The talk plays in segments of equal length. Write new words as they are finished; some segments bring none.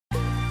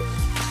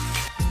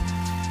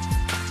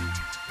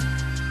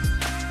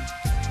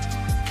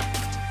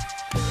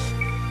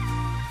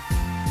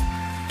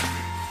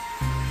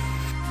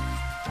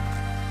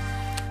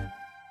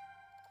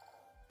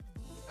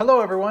Hello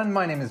everyone,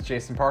 my name is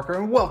Jason Parker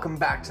and welcome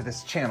back to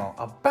this channel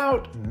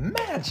about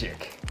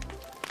magic.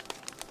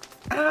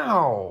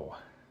 Ow!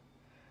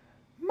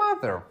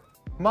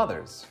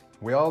 Mothers.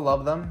 We all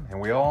love them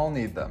and we all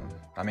need them.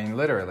 I mean,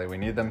 literally, we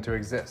need them to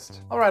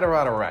exist. All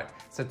right.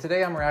 So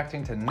today I'm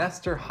reacting to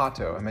Nestor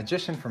Hato, a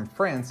magician from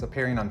France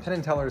appearing on Penn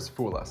and Teller's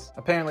Fool Us.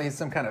 Apparently he's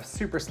some kind of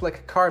super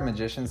slick card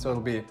magician, so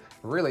it'll be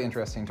really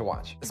interesting to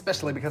watch.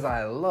 Especially because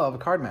I love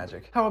card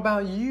magic. How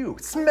about you?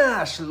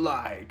 Smash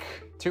like!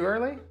 Too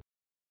early?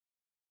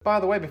 By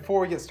the way,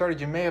 before we get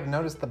started, you may have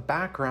noticed the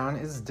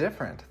background is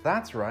different.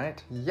 That's right.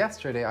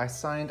 Yesterday, I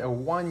signed a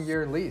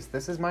 1-year lease.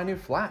 This is my new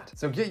flat.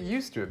 So get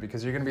used to it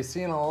because you're gonna be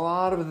seeing a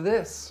lot of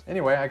this.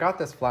 Anyway, I got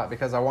this flat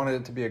because I wanted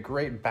it to be a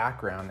great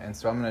background, and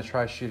so I'm gonna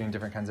try shooting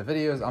different kinds of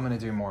videos. I'm gonna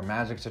do more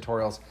magic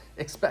tutorials.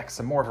 Expect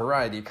some more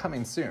variety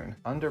coming soon.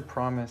 Under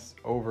promise,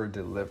 over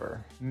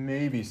deliver.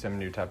 Maybe some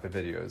new type of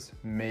videos,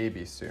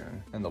 maybe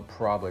soon. And they'll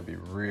probably be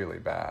really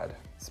bad.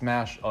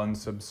 Smash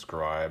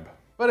unsubscribe.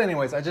 But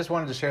anyways, I just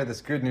wanted to share this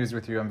good news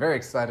with you. I'm very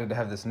excited to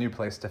have this new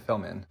place to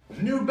film in.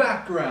 New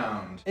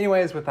background!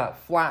 Anyways, with that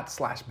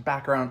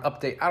flat/background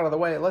update out of the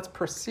way, let's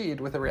proceed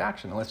with the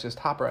reaction. Let's just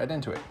hop right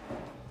into it.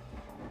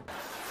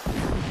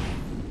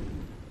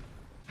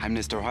 I'm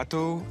Nestor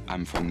Hato,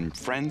 I'm from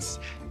France,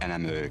 and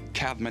I'm a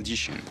card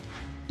magician.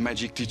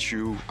 Magic teach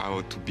you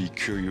how to be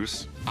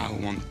curious. I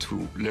want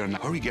to learn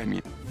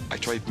origami. I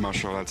tried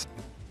martial arts.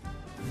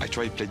 I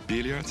tried play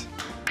billiards.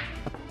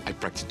 I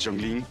practiced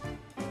jungling.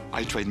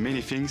 I tried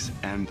many things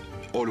and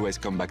always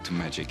come back to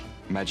magic.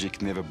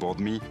 Magic never bored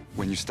me.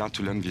 When you start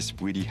to learn this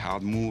really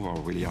hard move or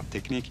really hard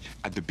technique,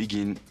 at the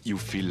beginning you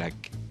feel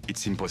like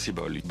it's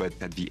impossible. But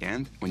at the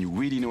end, when you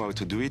really know how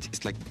to do it,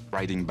 it's like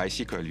riding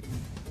bicycle.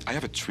 I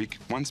have a trick,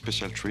 one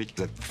special trick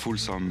that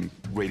fools some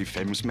really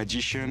famous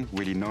magician,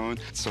 really known,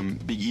 some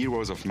big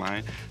heroes of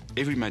mine.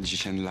 Every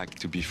magician likes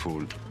to be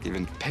fooled,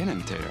 even Penn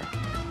and Teller.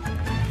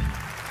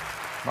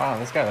 Wow,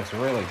 this guy looks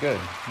really good.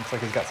 Looks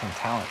like he's got some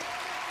talent.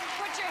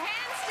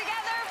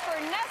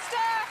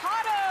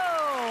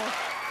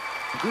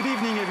 Good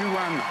evening,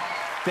 everyone.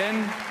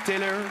 Penn,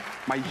 Teller,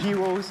 my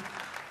heroes,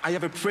 I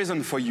have a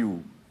present for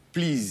you.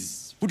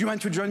 Please, would you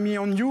mind to join me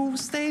on your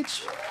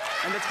stage?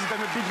 And let's give them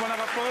a big round of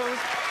applause.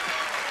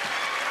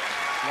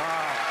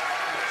 Wow,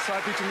 so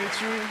happy to meet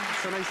you.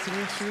 So nice to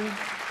meet you.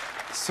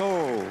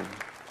 So,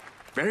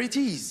 there it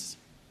is.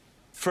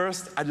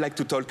 First, I'd like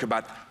to talk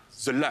about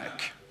the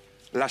luck,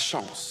 la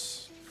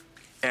chance.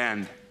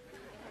 And,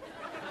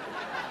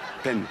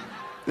 Penn,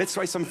 let's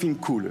try something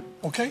cool.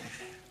 Okay.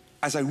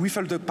 As I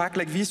riffle the pack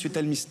like this, you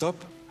tell me stop.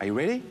 Are you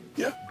ready?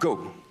 Yeah.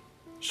 Go.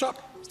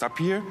 Stop. Stop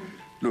here.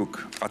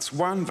 Look, that's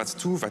 1, that's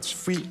 2, that's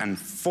 3, and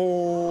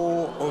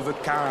 4 of a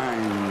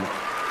kind.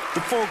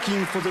 The four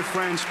king for the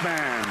French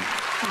band.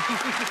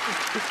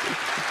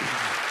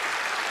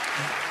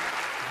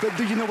 But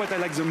do you know what I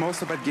like the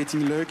most about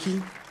getting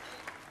lucky?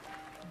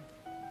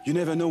 You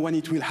never know when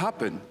it will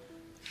happen.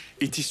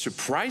 It is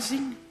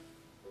surprising.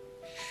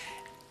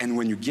 And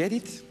when you get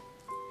it,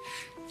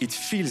 it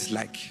feels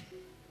like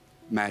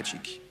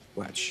magic.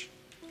 Watch.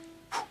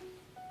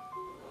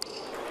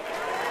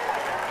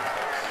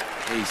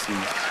 Crazy.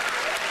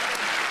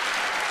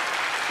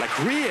 Like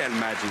real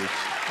magic.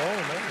 Oh,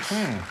 nice.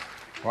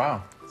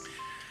 Wow.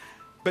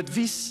 But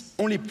this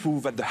only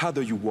proves that the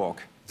harder you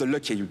work, the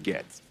luckier you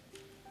get.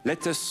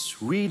 Let us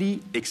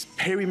really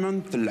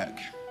experiment the luck.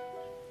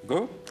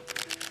 Go,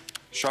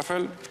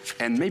 shuffle,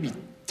 and maybe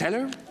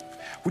Teller,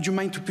 would you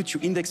mind to put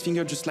your index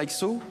finger just like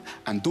so?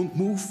 And don't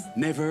move,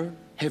 never,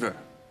 ever.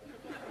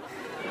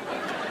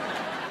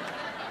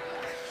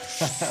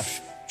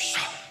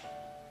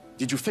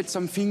 Did you feel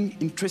something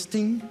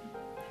interesting?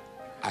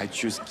 I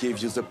just gave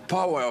you the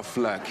power of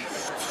luck.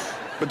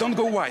 But don't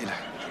go wild.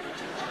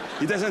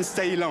 It doesn't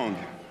stay long.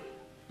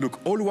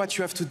 Look, all what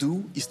you have to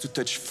do is to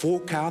touch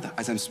 4 cards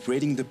as I'm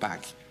spreading the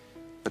pack.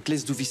 But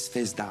let's do this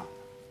face down.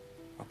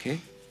 Okay?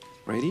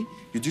 Ready?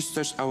 You just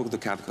touch how the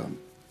card come.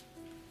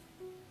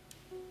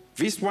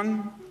 This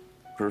one,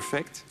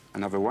 perfect.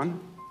 Another one.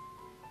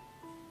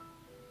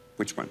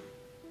 Which one?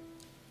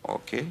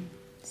 Okay.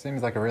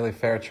 Seems like a really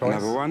fair choice.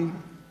 Another one,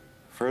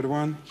 third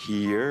one,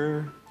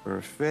 here,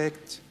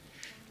 perfect.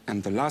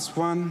 And the last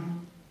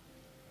one,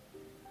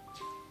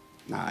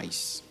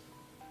 nice.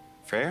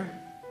 Fair?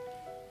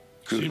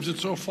 Good. Seems it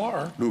so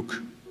far.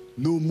 Look,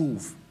 no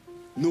move,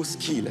 no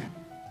skill,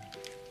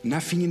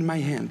 nothing in my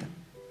hand.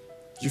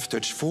 You've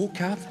touched 4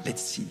 cards,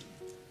 let's see.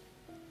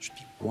 Should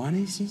be 1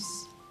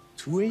 aces,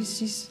 2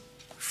 aces,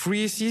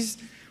 3 aces,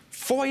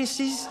 4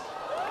 aces.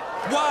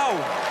 Wow,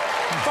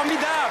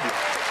 formidable!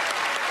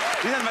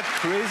 Isn't that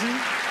crazy?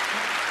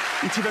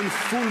 It even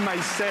fooled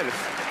myself.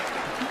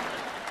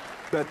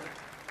 But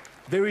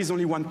there is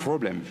only one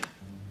problem.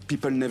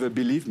 People never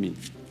believe me.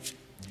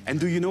 And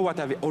do you know what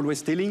I'm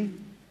always telling?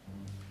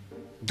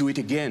 Do it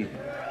again.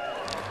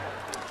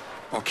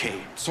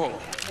 Okay, so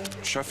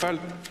shuffle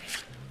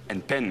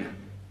and Penn.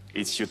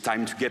 It's your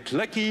time to get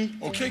lucky.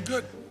 Okay,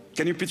 good.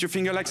 Can you put your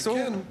finger like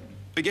so?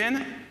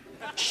 Again?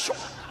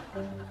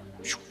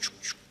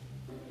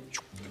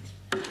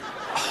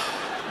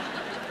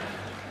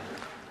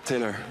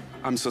 Teller,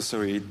 I'm so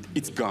sorry.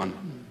 It's gone.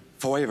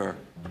 Forever.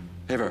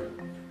 Ever.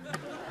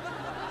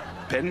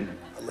 Pen?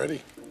 I'm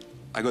ready.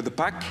 I got the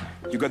pack.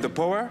 You got the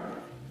power.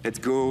 Let's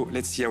go.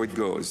 Let's see how it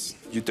goes.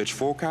 You touch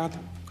 4 cards.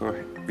 Go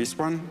ahead. This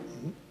one.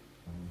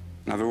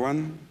 Another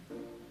one.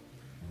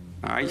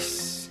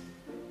 Nice.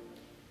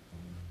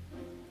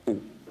 Oh,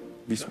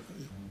 this one.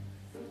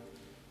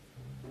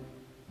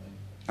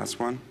 Last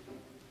one.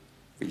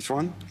 This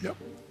one. Yep.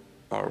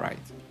 All right.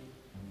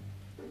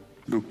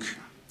 Look,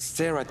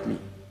 stare at me.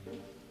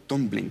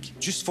 Don't blink,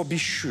 just for be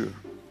sure.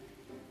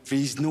 There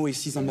is no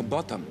aces on the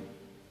bottom.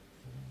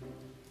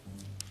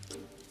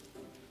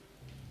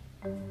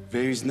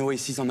 There is no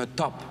aces on the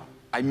top.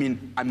 I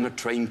mean, I'm not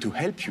trying to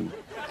help you.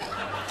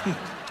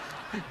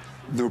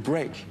 No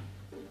break,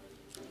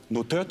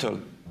 no turtle,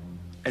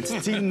 and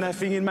still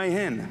nothing in my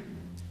hand.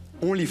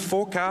 Only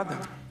 4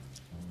 cards.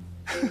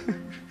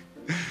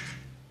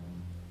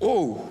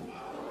 Oh,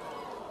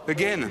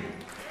 again,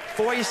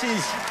 4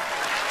 aces.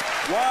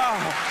 Wow,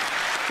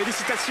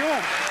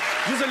 félicitations,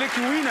 you're the lucky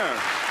winner.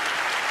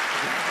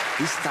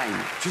 This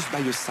time, just by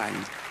your side,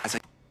 as I...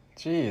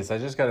 Jeez, I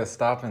just gotta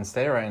stop and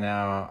say right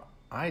now,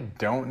 I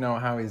don't know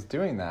how he's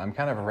doing that. I'm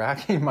kind of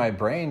racking my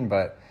brain,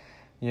 but,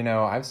 you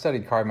know, I've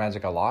studied card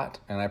magic a lot,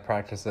 and I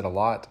practice it a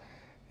lot,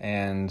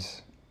 and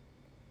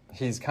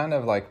he's kind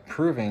of like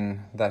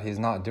proving that he's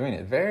not doing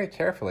it very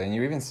carefully. And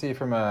you even see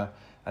from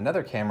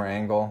another camera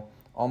angle,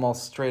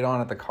 almost straight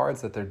on at the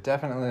cards, that they're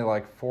definitely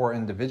like 4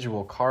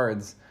 individual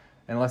cards,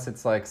 unless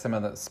it's like some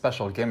of the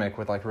special gimmick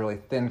with like really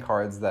thin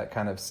cards that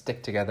kind of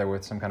stick together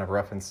with some kind of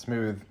rough and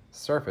smooth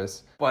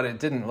surface. But it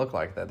didn't look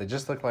like that. They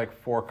just looked like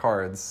 4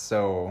 cards.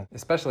 So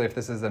especially if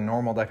this is a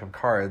normal deck of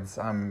cards,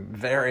 I'm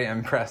very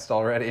impressed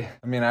already.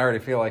 I mean, I already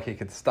feel like he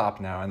could stop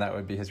now and that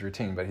would be his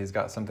routine, but he's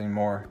got something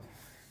more.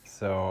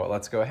 So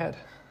let's go ahead.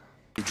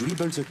 You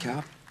dribble the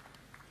card,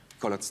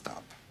 call it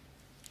stop.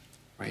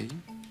 Ready?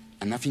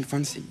 And nothing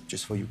fancy,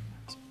 just for you.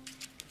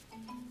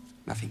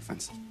 Nothing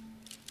fancy.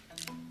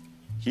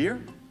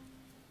 Here,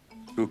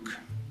 look.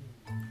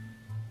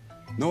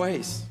 No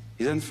ace.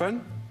 Isn't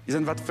fun?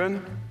 Isn't that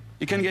fun?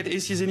 You can't get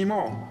aces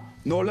anymore.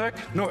 No luck,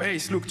 no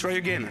ace. Look, try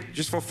again,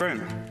 just for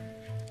fun.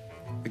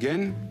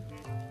 Again.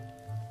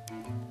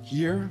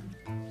 Here,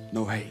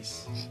 no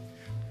ace.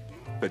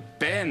 But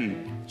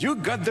Ben, you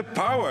got the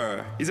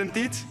power, isn't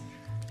it?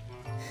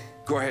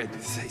 Go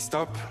ahead, say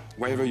stop,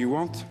 wherever you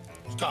want.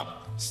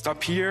 Stop.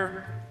 Stop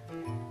here.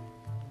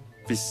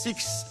 The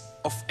 6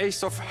 of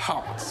Ace of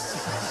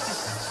Hearts.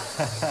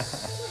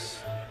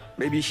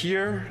 Maybe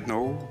here?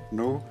 No,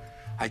 no.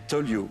 I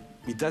told you,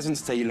 it doesn't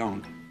stay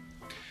long.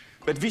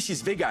 But this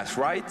is Vegas,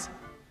 right?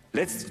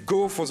 Let's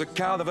go for the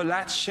card of a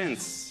last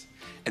chance.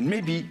 And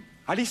maybe,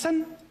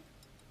 Alison,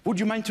 would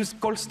you mind to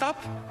call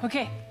stop?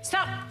 Okay,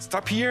 stop.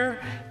 Stop here,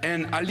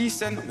 and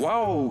Alison,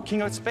 wow,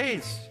 King of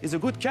Spades is a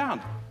good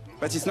card.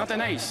 But it's not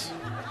an ace.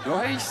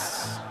 No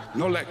ace,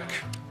 no luck.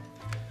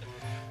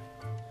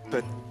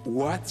 But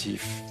what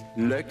if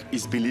luck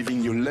is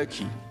believing you're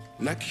lucky?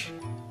 Luck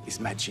is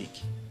magic.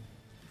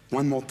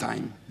 One more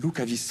time,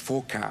 look at these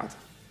 4 cards.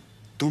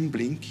 Don't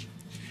blink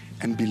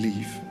and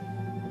believe.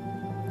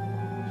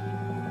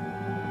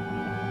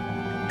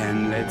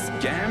 And let's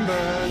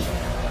gamble.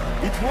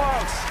 It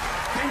works.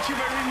 Thank you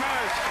very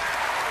much.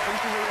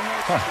 Thank you very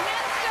much. Nestor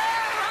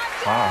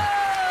Hato! Wow.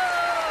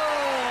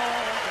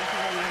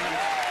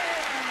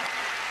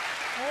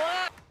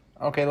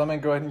 Okay, let me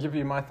go ahead and give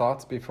you my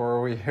thoughts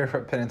before we hear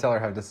what Penn and Teller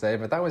have to say,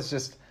 but that was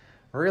just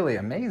really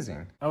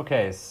amazing.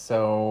 Okay,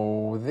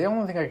 so the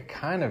only thing I could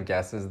kind of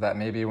guess is that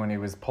maybe when he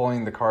was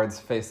pulling the cards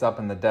face up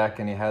in the deck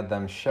and he had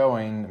them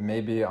showing,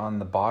 maybe on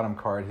the bottom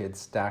card he had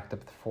stacked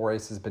up the 4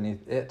 aces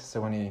beneath it, so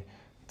when he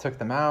took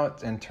them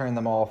out and turned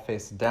them all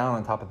face down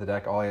on top of the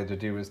deck, all he had to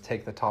do was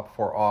take the top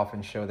 4 off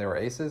and show they were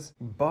aces.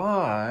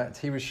 But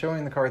he was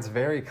showing the cards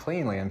very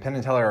cleanly, and Penn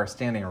and Teller are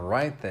standing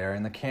right there,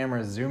 and the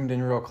camera zoomed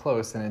in real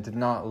close, and it did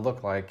not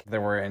look like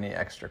there were any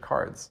extra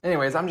cards.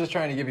 Anyways, I'm just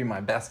trying to give you my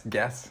best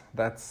guess.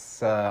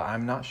 That's,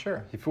 I'm not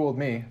sure. He fooled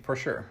me, for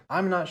sure.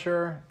 I'm not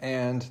sure,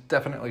 and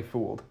definitely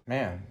fooled.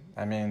 Man,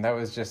 I mean, that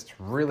was just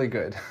really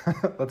good.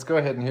 Let's go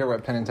ahead and hear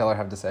what Penn and Teller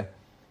have to say.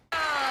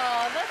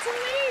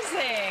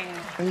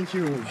 Thank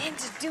you. And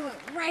to do it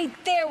right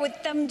there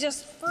with them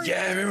just free.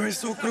 Yeah, we were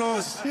so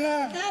close.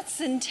 Yeah. That's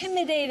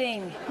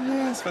intimidating.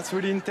 Yes, that's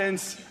really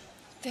intense.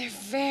 They're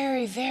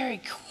very, very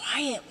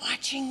quiet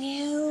watching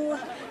you.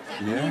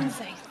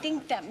 I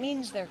think that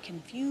means they're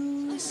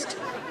confused.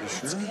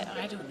 That's good.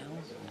 I don't know.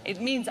 It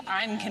means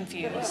I'm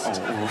confused.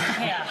 Oh.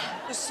 Yeah.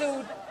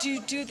 So do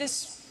you do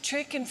this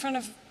trick in front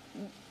of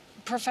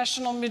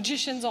professional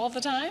magicians all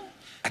the time?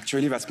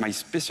 Actually, that's my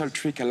special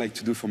trick I like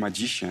to do for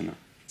magicians.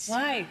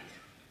 Why?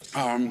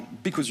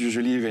 Because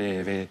usually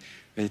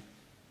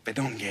they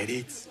don't get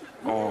it.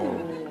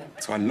 Oh,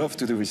 so I love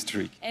to do this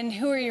trick. And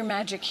who are your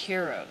magic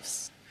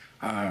heroes?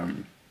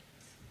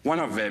 One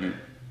of them,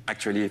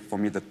 actually, for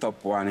me, the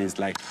top one is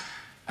like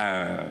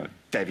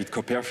David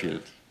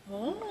Copperfield.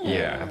 Oh.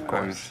 Yeah, of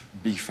course. I'm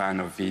a big fan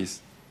of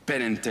this.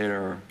 Penn and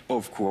Teller,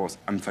 of course.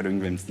 I'm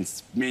following them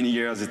since many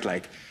years. It's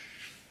like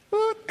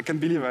I can't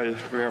believe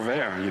we're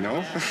there, you know?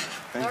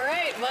 All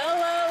right,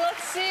 well,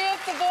 let's see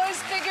if the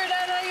boys figured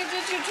out how you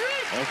did your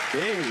trick.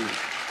 Okay.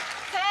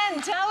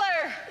 Penn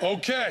Teller.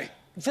 Okay.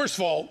 First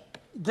of all,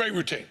 great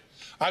routine.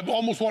 I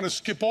almost want to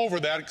skip over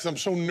that because I'm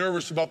so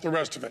nervous about the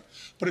rest of it.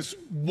 But it's a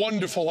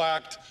wonderful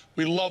act.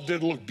 We loved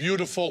it. It looked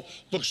beautiful.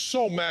 Looks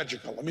so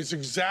magical. I mean, it's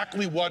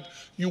exactly what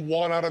you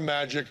want out of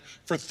magic,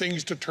 for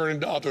things to turn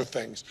into other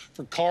things,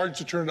 for cards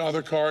to turn into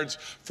other cards,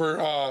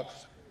 for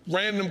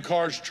random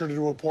cards to turn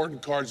into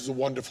important cards is a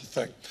wonderful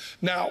thing.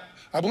 Now,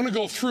 I'm going to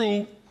go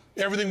through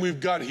everything we've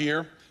got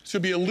here. It's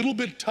going to be a little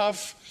bit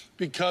tough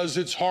because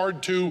it's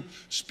hard to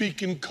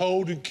speak in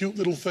code and cute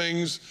little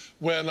things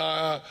when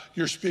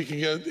you're speaking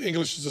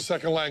English as a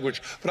second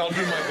language, but I'll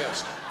do my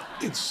best.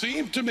 It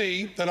seemed to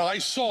me that I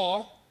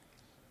saw,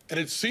 and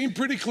it seemed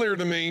pretty clear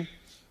to me,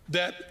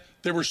 that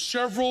there were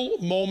several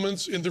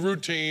moments in the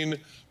routine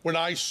when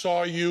I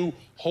saw you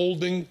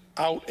holding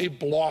out a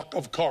block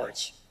of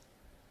cards.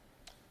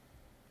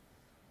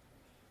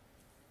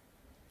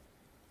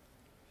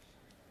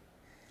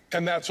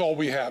 And that's all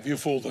we have. You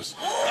fooled us.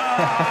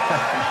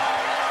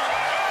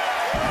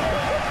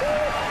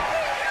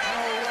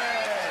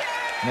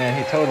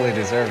 Man, he totally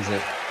deserves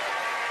it.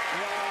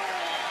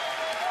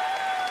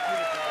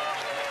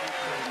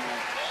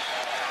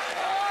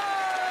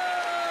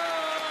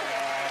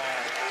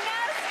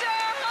 Nestor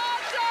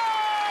Hato!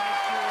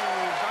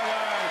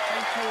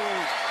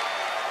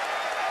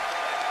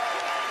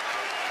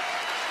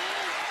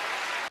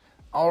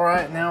 All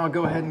right, now I'll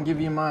go ahead and give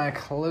you my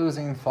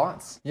closing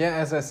thoughts. Yeah,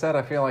 as I said,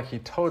 I feel like he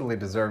totally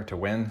deserved to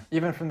win.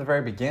 Even from the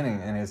very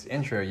beginning in his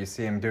intro, you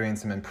see him doing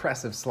some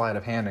impressive sleight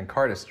of hand and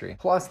cardistry.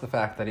 Plus the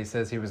fact that he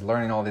says he was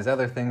learning all these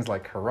other things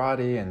like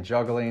karate and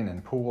juggling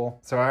and pool.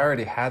 So I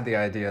already had the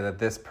idea that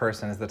this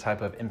person is the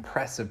type of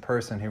impressive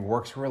person who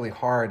works really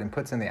hard and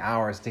puts in the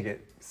hours to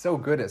get so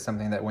good at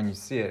something that when you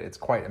see it, it's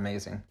quite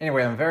amazing.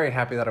 Anyway, I'm very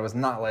happy that I was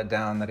not let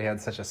down, that he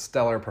had such a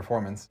stellar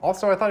performance.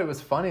 Also, I thought it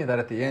was funny that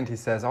at the end he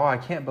says, "Oh, I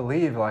can't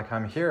believe like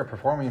I'm here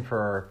performing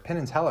for Penn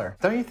and Teller."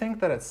 Don't you think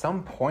that at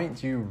some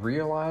point you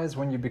realize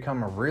when you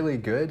become really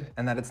good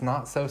and that it's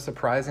not so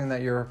surprising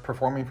that you're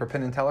performing for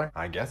Penn and Teller?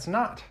 I guess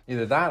not.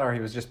 Either that or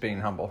he was just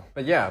being humble.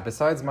 But yeah,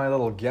 besides my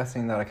little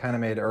guessing that I kind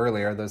of made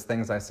earlier, those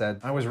things I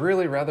said, I was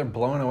really rather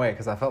blown away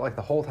because I felt like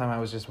the whole time I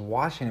was just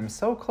watching him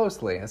so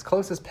closely, as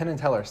close as Penn and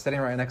Teller, sitting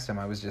right next to him.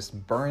 I was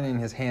just burning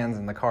his hands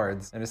in the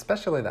cards, and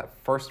especially that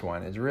first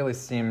one, it really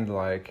seemed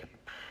like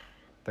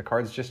the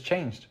cards just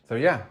changed. So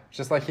yeah,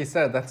 just like he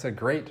said, that's a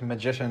great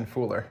magician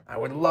fooler. I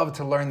would love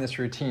to learn this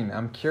routine.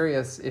 I'm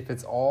curious if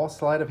it's all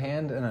sleight of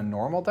hand in a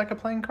normal deck of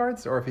playing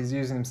cards or if he's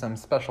using some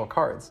special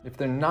cards. If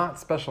they're not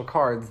special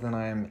cards, then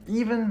I am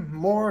even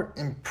more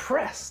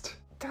impressed.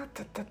 Da,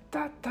 da, da,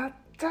 da, da,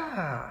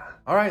 da.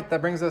 All right, that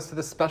brings us to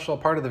the special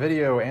part of the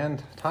video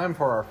and time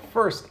for our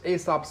first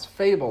Aesop's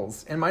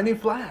Fables in my new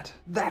flat.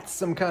 That's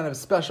some kind of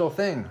special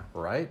thing,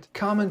 right?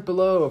 Comment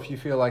below if you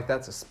feel like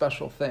that's a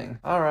special thing.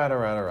 All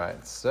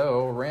right.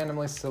 So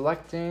randomly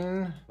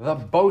selecting The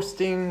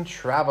Boasting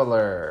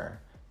Traveler.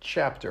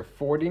 Chapter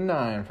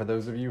 49 for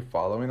those of you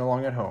following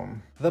along at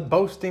home. The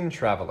Boasting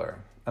Traveler.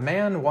 A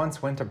man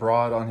once went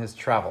abroad on his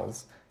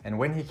travels, and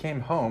when he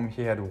came home,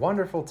 he had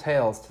wonderful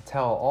tales to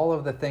tell all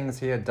of the things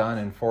he had done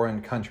in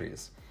foreign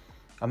countries.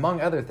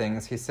 Among other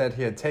things, he said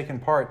he had taken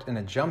part in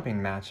a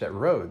jumping match at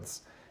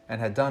Rhodes,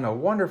 and had done a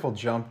wonderful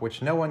jump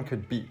which no one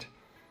could beat.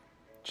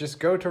 Just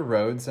go to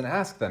Rhodes and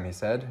ask them, he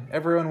said.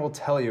 Everyone will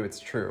tell you it's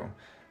true.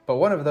 But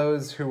one of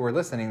those who were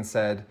listening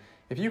said,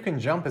 if you can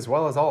jump as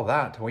well as all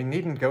that, we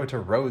needn't go to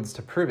Rhodes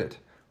to prove it.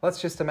 Let's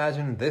just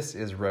imagine this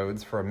is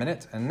Rhodes for a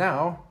minute, and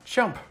now,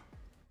 jump!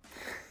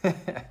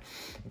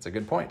 That's a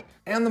good point.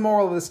 And the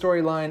moral of the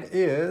storyline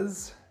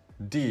is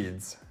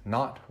deeds,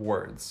 not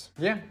words.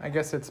 Yeah, I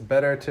guess it's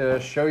better to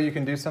show you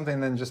can do something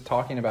than just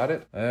talking about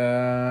it.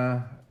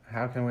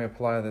 How can we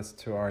apply this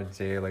to our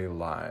daily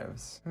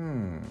lives?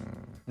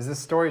 Is this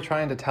story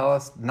trying to tell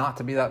us not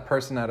to be that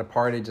person at a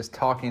party just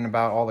talking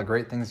about all the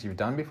great things you've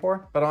done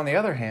before? But on the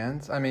other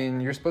hand, I mean,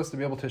 you're supposed to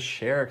be able to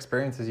share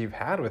experiences you've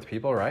had with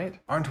people, right?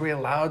 Aren't we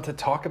allowed to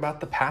talk about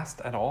the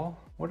past at all?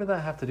 What did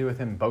that have to do with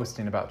him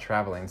boasting about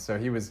traveling? So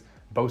he was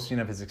boasting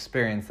of his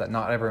experience that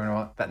not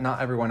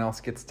everyone else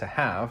gets to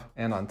have.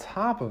 And on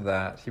top of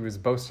that, he was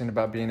boasting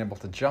about being able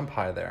to jump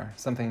high there,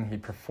 something he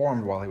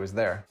performed while he was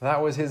there.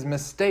 That was his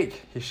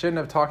mistake. He shouldn't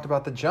have talked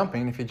about the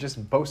jumping. If he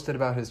just boasted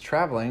about his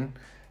traveling,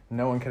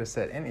 no one could have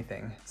said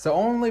anything. So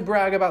only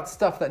brag about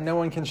stuff that no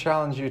one can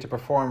challenge you to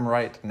perform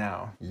right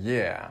now.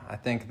 Yeah, I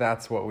think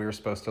that's what we were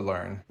supposed to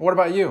learn. What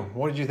about you?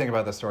 What did you think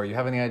about the story? You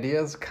have any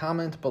ideas?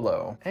 Comment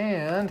below.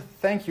 And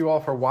thank you all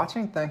for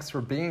watching. Thanks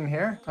for being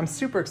here. I'm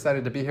super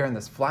excited to be here in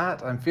this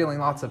flat. I'm feeling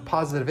lots of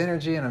positive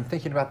energy, and I'm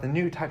thinking about the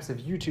new types of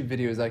YouTube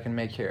videos I can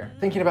make here.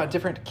 Thinking about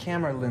different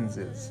camera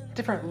lenses,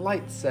 different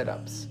light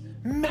setups,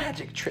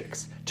 magic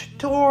tricks,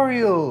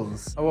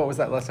 tutorials. Oh, what was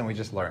that lesson we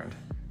just learned?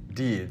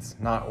 Deeds,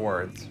 not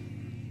words.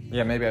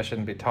 Yeah, maybe I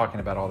shouldn't be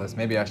talking about all this.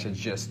 Maybe I should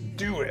just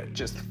do it.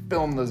 Just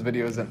film those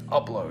videos and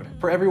upload.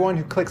 For everyone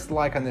who clicks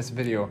like on this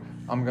video,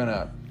 I'm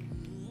gonna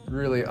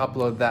really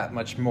upload that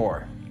much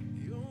more.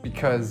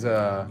 Because,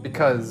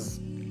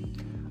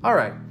 all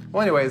right.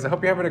 Well, anyways, I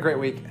hope you're having a great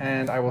week,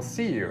 and I will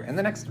see you in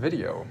the next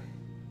video.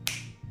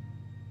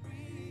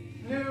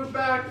 New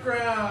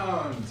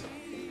background!